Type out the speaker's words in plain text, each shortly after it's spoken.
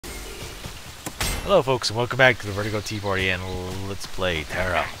Hello folks and welcome back to the Vertigo Tea Party and let's play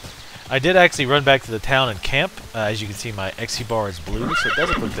Tera. I did actually run back to the town and camp. As you can see, my XP bar is blue, so it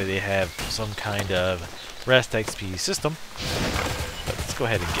doesn't look like they have some kind of rest XP system. But let's go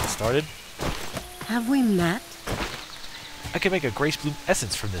ahead and get started. Have we met? I can make a Grace Bloom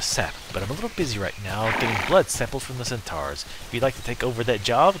essence from this sap, but I'm a little busy right now getting blood samples from the centaurs. If you'd like to take over that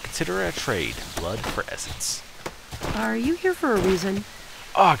job, consider it a trade. Blood for essence. Are you here for a reason?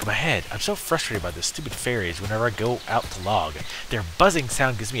 Ugh, my head. I'm so frustrated by the stupid fairies whenever I go out to log. Their buzzing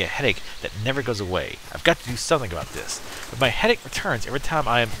sound gives me a headache that never goes away. I've got to do something about this. But my headache returns every time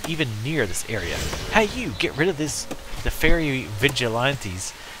I am even near this area. Hey you, get rid of the fairy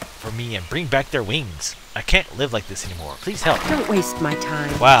vigilantes for me and bring back their wings. I can't live like this anymore. Please help. Don't waste my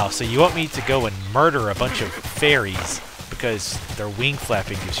time. Wow, so you want me to go and murder a bunch of fairies because their wing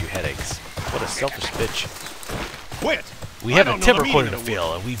flapping gives you headaches. What a selfish bitch. Quit! We have a timber quarter to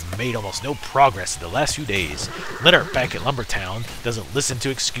fill, and we've made almost no progress in the last few days. Leonard back at Lumbertown doesn't listen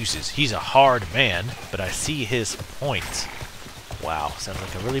to excuses. He's a hard man, but I see his point. Wow, sounds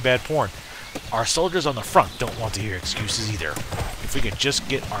like a really bad porn. Our soldiers on the front don't want to hear excuses either. If we could just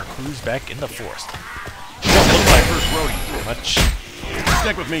get our crews back in the forest. You don't look like first rodeo. much.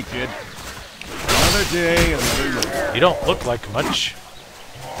 Stick with me, kid. Another day, another year. You don't look like much.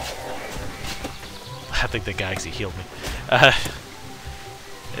 I think the guy actually healed me.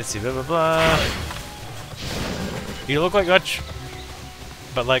 Let's see, blah blah blah. You don't look like much,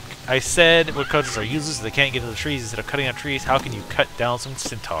 but like I said, woodcutters are useless. They can't get to the trees. Instead of cutting down trees, how can you cut down some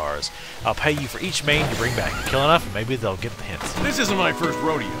centaurs? I'll pay you for each mane you bring back. Kill enough, and maybe they'll get the hint. This isn't my first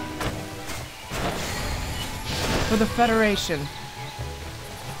rodeo. For the Federation.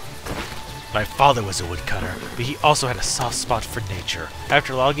 My father was a woodcutter, but he also had a soft spot for nature.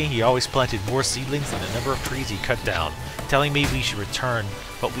 After logging, he always planted more seedlings than the number of trees he cut down, telling me we should return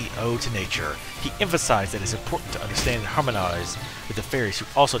what we owe to nature. He emphasized that it's important to understand and harmonize with the fairies who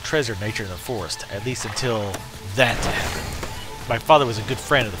also treasure nature in the forest, at least until that happened. My father was a good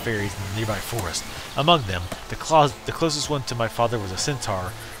friend of the fairies in the nearby forest. Among them, the closest one to my father was a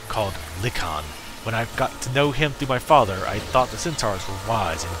centaur called Lycon. When I got to know him through my father, I thought the centaurs were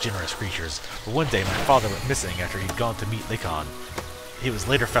wise and generous creatures. But one day my father went missing after he'd gone to meet Lycon. He was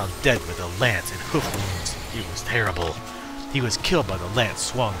later found dead with a lance and hoof wounds. He was terrible. He was killed by the lance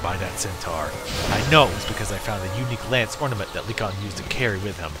swung by that centaur. I know it was because I found a unique lance ornament that Lycon used to carry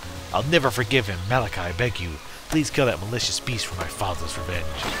with him. I'll never forgive him, Malachi, I beg you. Please kill that malicious beast for my father's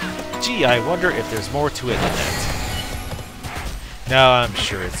revenge. Gee, I wonder if there's more to it than that. No, I'm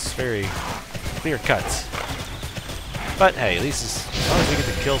sure it's very clear cuts. But hey, at least as long as we get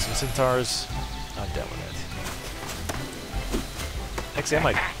to kill some centaurs, I'm done with it. Actually, I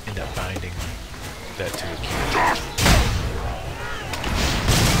might end up binding that to a cube.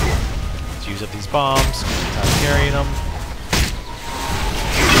 Let's use up these bombs, time carrying them.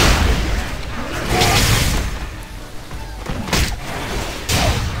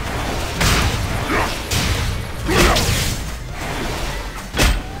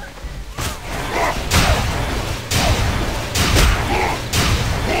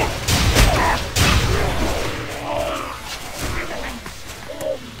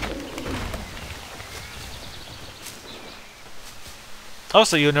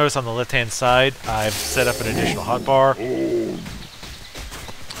 Also, you'll notice on the left-hand side, I've set up an additional hotbar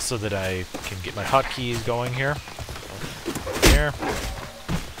so that I can get my hotkeys going here. Here.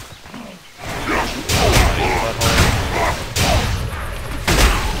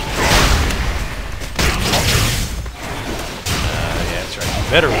 Yeah, that's right. You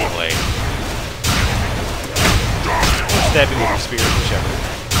better run away. Or stab me with your spear, whichever.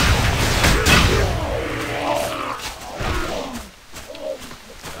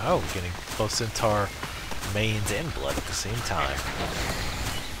 Oh, we're getting both centaur manes and blood at the same time.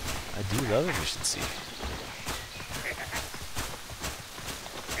 I do love efficiency.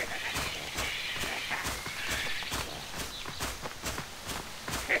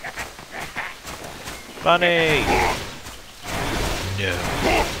 Bunny! No.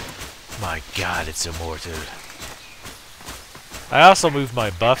 My god, it's immortal. I also moved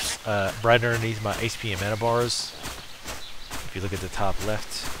my buffs right underneath my HP and mana bars. If you look at the top left,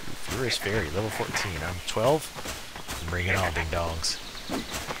 Furious Fairy, level 14. I'm 12. Bring it on, ding dongs.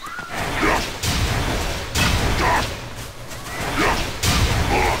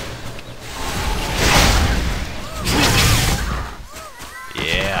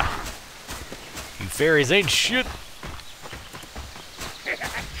 Yeah. You fairies ain't shit.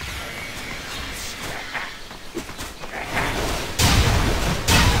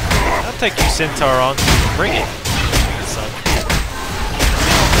 I'll take your centaur on. Bring it. Son.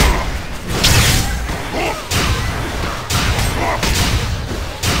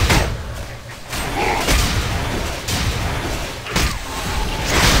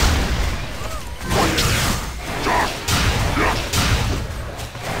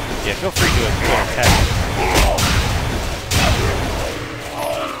 Yeah, feel free to go and attack him.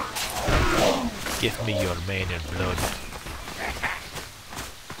 Give me your mane and blood,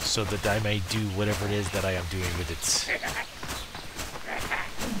 so that I may do whatever it is that I am doing with it.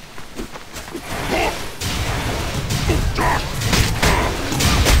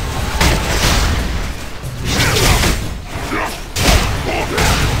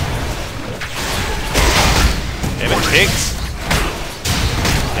 Damn it, pigs!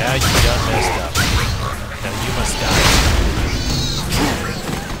 Now you done messed up. Now you must die.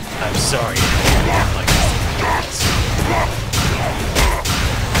 I'm sorry. I don't like this.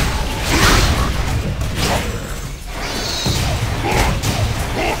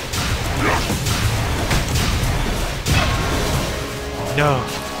 No.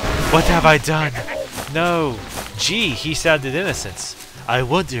 What have I done? No. Gee, he sounded innocent. I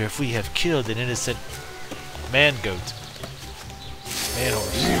wonder if we have killed an innocent man-goat.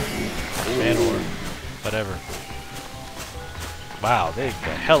 Man-horse. Man-horse. Whatever. Wow, they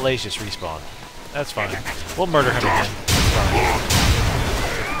got hellacious respawn. That's fine. We'll murder him again. That's fine.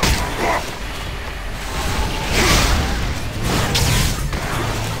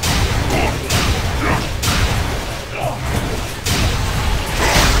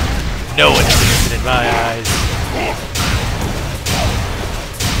 No one is innocent in my eyes.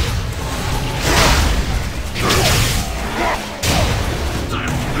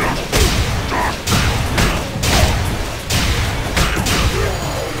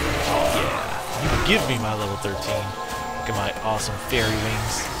 Give me my level 13. Look at my awesome fairy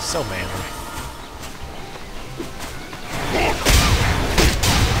wings. So manly.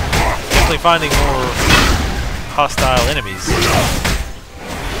 Definitely finding more hostile enemies.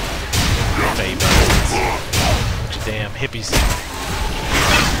 Fey bastards. Bunch of damn hippies.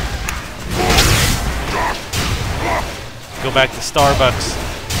 Go back to Starbucks.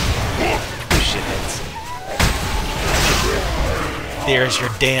 Shitheads. There's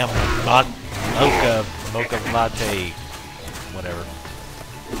your damn mocha latte, whatever.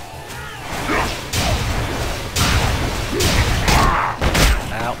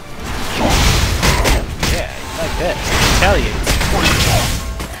 Ow. Yeah, like that. Retaliates.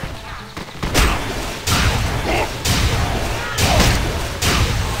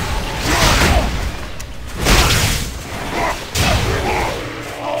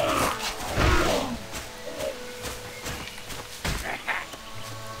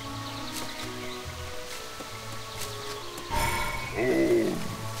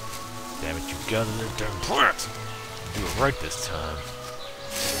 Damn it, you got in there, damn plant! Do it right this time.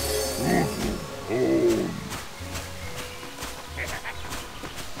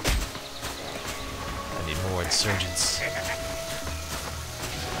 I need more insurgents.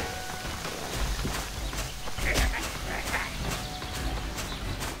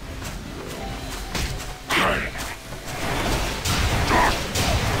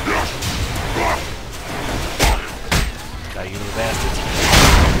 Die, you little bastards.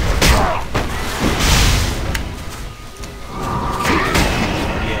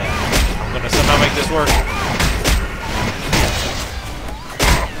 Somehow make this work.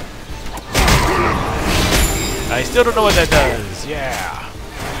 I still don't know what that does. Yeah.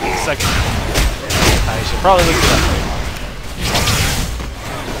 Second. I should probably look it up.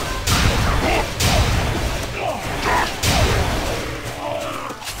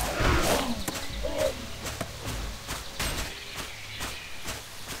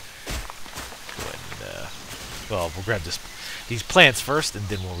 Well, we'll grab these plants first, and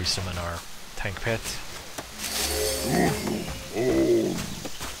then we'll resummon our tank pet.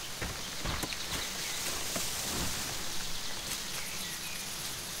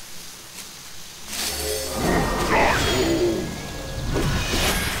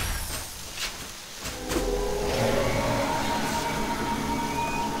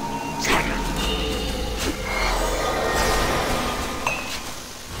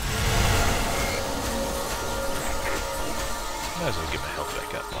 Might as well get my health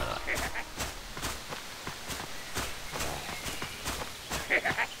back up, why not?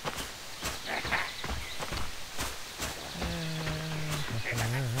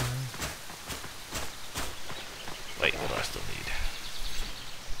 Wait, what do I still need?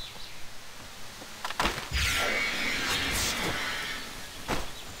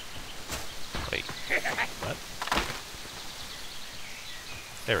 Wait, what?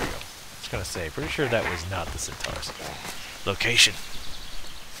 There we go. I was gonna say, pretty sure that was not the centaurs. Location.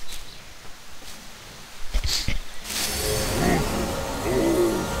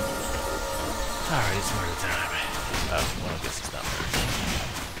 Alright, it's murder time. Oh, well, I guess it's not murder.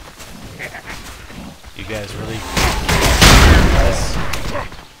 You guys really... Yes.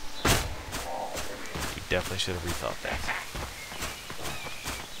 should have rethought that.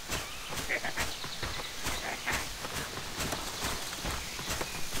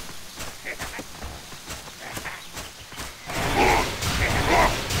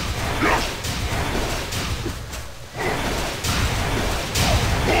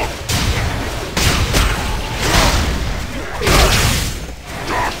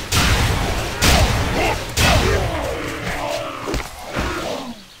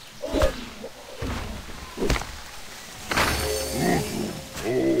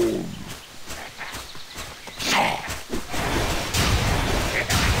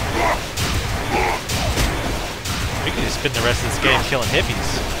 Spend the rest of this game killing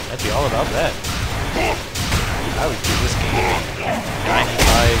hippies. I'd be all about that. I would give this game a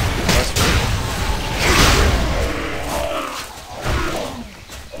 95 plus rating.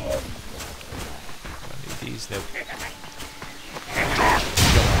 I need these. Nope.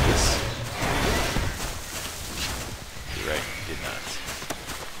 Don't want this. You're right. Did not.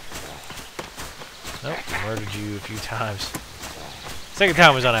 Nope. Murdered you a few times. Second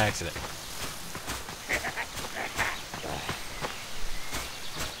time was on accident.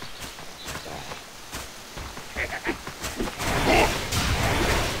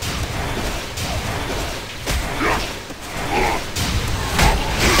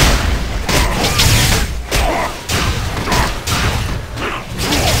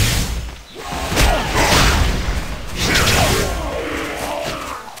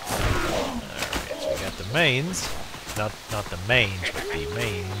 Mains, not the mange, but the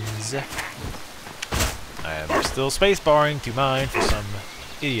mains. I am still spacebarring to mine for some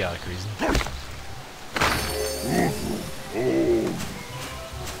idiotic reason.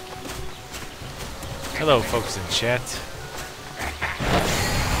 Hello, folks in chat.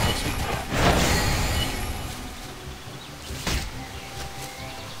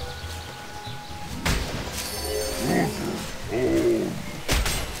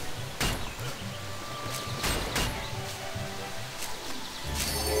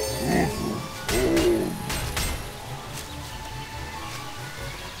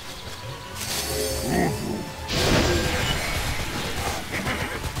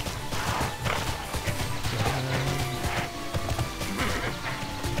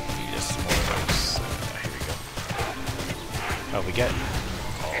 Oh, we get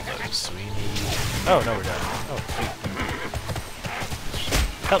all those. We need... Oh, no, we're done. Oh, sweet.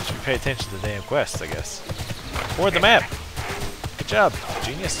 Helps if you pay attention to the damn quests, I guess. Or the map. Good job,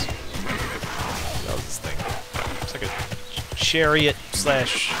 genius. What was this thing? It's like a chariot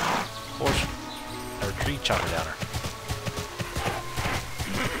slash horse or tree chopper downer.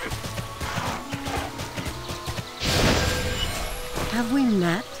 Have we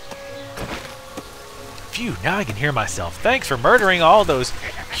met? Phew, now I can hear myself. Thanks for murdering all those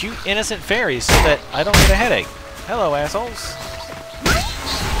cute, innocent fairies so that I don't get a headache. Hello, assholes.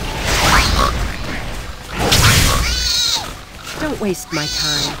 Don't waste my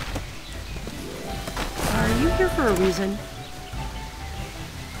time. Are you here for a reason?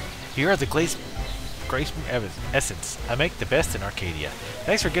 Here are the Grace Essence. I make the best in Arcadia.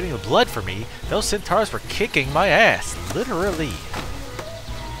 Thanks for getting the blood for me. Those centaurs were kicking my ass. Literally.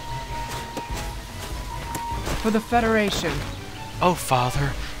 For the Federation. Oh,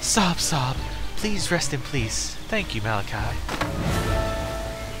 Father. Sob, sob. Please rest in peace. Thank you, Malachi.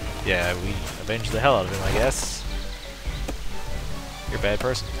 Yeah, we avenged the hell out of him, I guess. You're a bad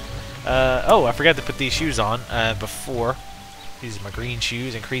person. Oh, I forgot to put these shoes on before. These are my green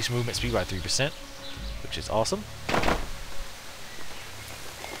shoes. Increase movement speed by 3%, which is awesome.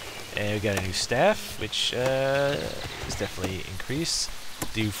 And we got a new staff, which is definitely increased.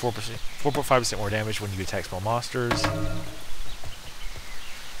 Do 4.5% more damage when you attack small monsters.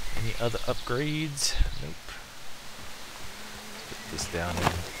 Any other upgrades? Nope. Put this down in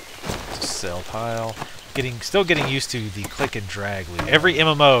the sell pile. Still getting used to the click and drag loot. Every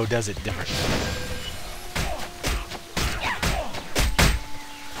MMO does it different.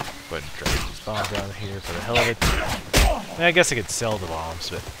 Go ahead and drag these bombs down here for the hell of it. I guess I could sell the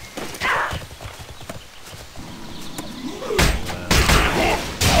bombs, but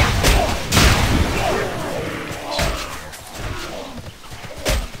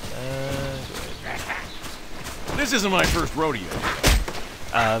This isn't my first rodeo.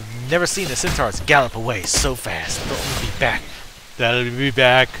 I've never seen the centaurs gallop away so fast. They'll be back. They'll be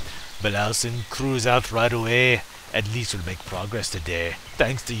back. But I'll send crews out right away. At least we'll make progress today.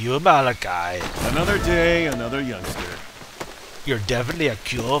 Thanks to you, Malachi. Another day, another youngster. You're definitely a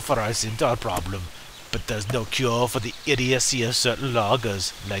cure for our centaur problem. But there's no cure for the idiocy of certain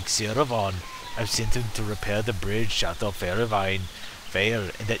loggers, like T.E.R.A. I've sent him to repair the bridge south of Fairvine.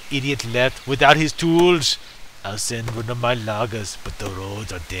 failed, and that idiot left without his tools. I'll send one of my loggers, but the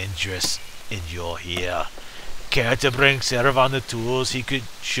roads are dangerous, and you're here. Care to bring Servan the tools he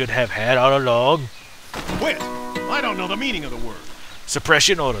should have had all along? Quit! I don't know the meaning of the word.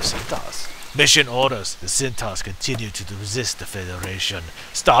 Suppression orders, Centaurs. Mission orders. The Centaurs continue to resist the Federation.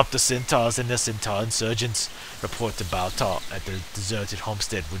 Stop the Centaurs and the Centaur insurgents. Report to Baltar at the deserted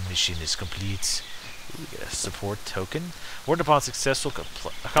homestead when mission is complete. Ooh, we get a support token. Word upon successful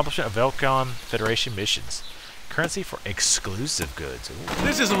accomplishment of Velcon Federation missions. Currency for exclusive goods. Ooh.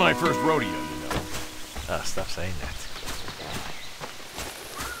 This isn't my first rodeo, you know. Stop saying that.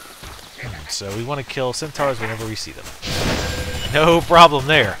 So we want to kill Centaurs whenever we see them. No problem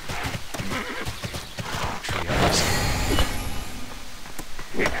there.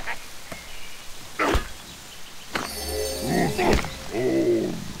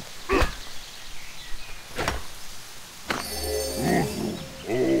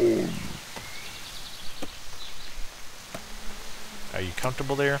 Are you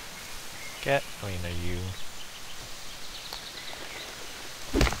comfortable there, Cat? I mean, are you...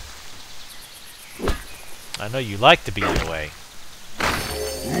 I know you like to be in the way.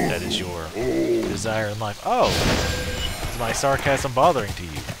 That is your desire in life. Oh! Is my sarcasm bothering to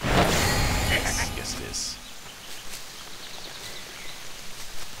you? Yes, it is.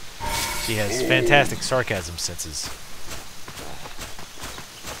 She has fantastic sarcasm senses.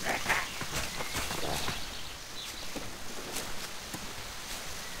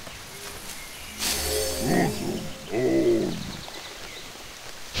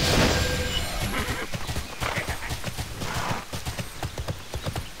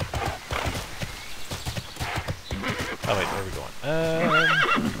 Oh wait, where are we going?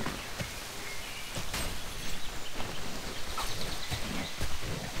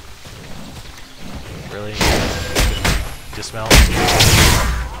 Really? Dismount?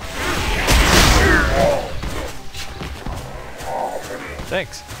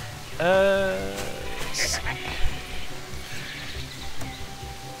 Thanks.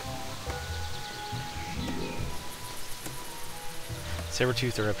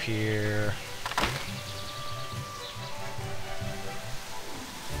 Sabertooth are up here.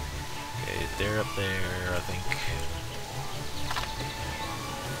 Okay, they're up there, I think.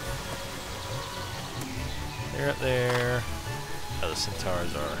 They're up there. Oh, the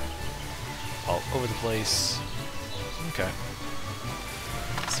centaurs are all over the place. Okay.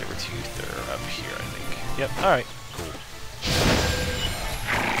 Sabertooth are up here, I think. Yep, alright, cool.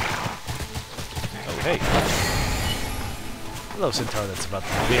 Oh, hey. Hello, centaur that's about to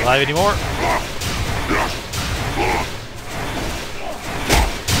not be alive anymore.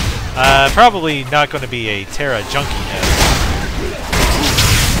 Probably not going to be a T.E.R.A. junkie now.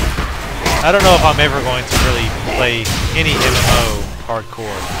 I don't know if I'm ever going to really play any MMO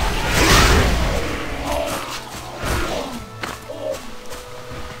hardcore.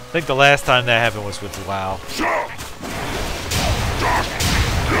 I think the last time that happened was with WoW.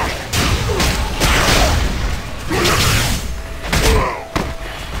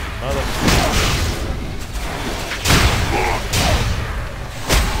 Mother.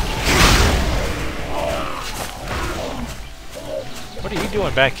 What are you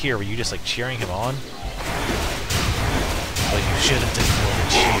doing back here? Were you just like cheering him on? Well, you should have done more than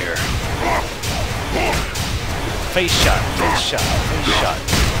cheer. Face shot, face shot, face shot.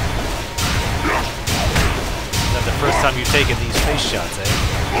 Not the first time you've taken these face shots, eh?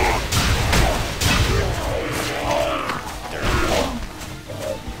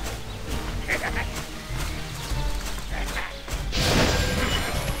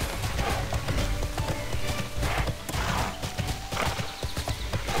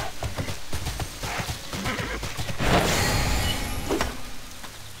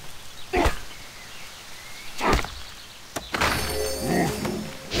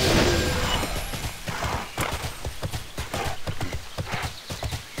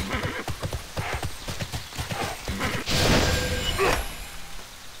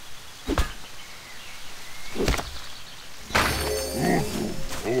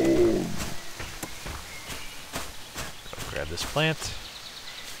 Grab this plant.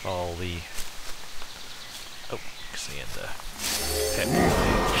 All the... Oh, seeing the pet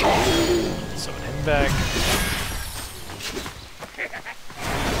plant. So heading back.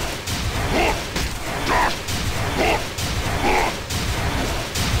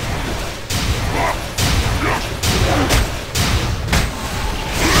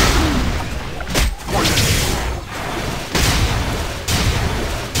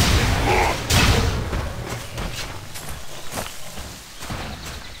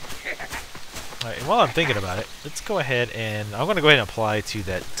 While while I'm thinking about it, let's go ahead and I'm going to go ahead and apply to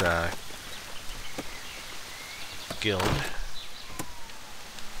that guild.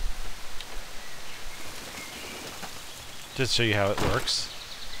 Just to show you how it works.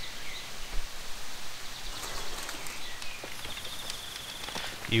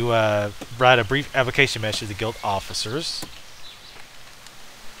 You write a brief application message to the guild officers.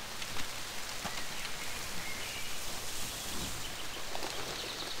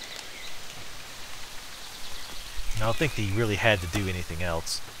 I don't think he really had to do anything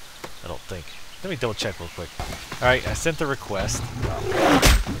else. I don't think. Let me double check real quick. Alright, I sent the request.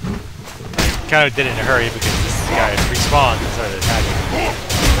 Kind of did it in a hurry because this guy respawned and started attacking.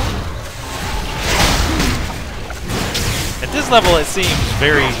 At this level, it seems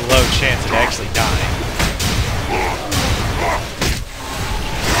very low chance of actually dying.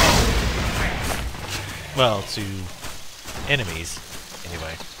 Well, to enemies,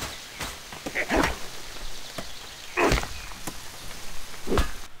 anyway.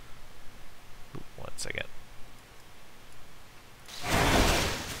 Ooh, 1 second.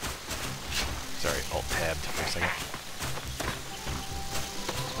 Sorry, alt-tabbed for a second.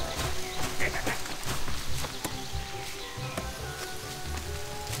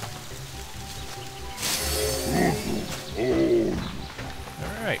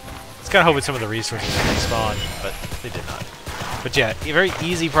 Alright. I was kind of hoping some of the resources would respawn, but they did not. But yeah, a very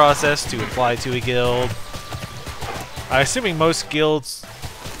easy process to apply to a guild. I'm assuming most guilds...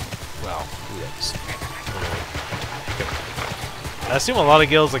 Well, I assume a lot of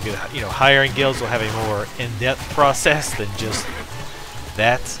guilds, like, you know, higher-end guilds will have a more in-depth process than just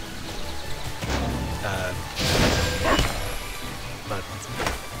that. But...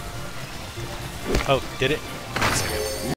 Oh, did it?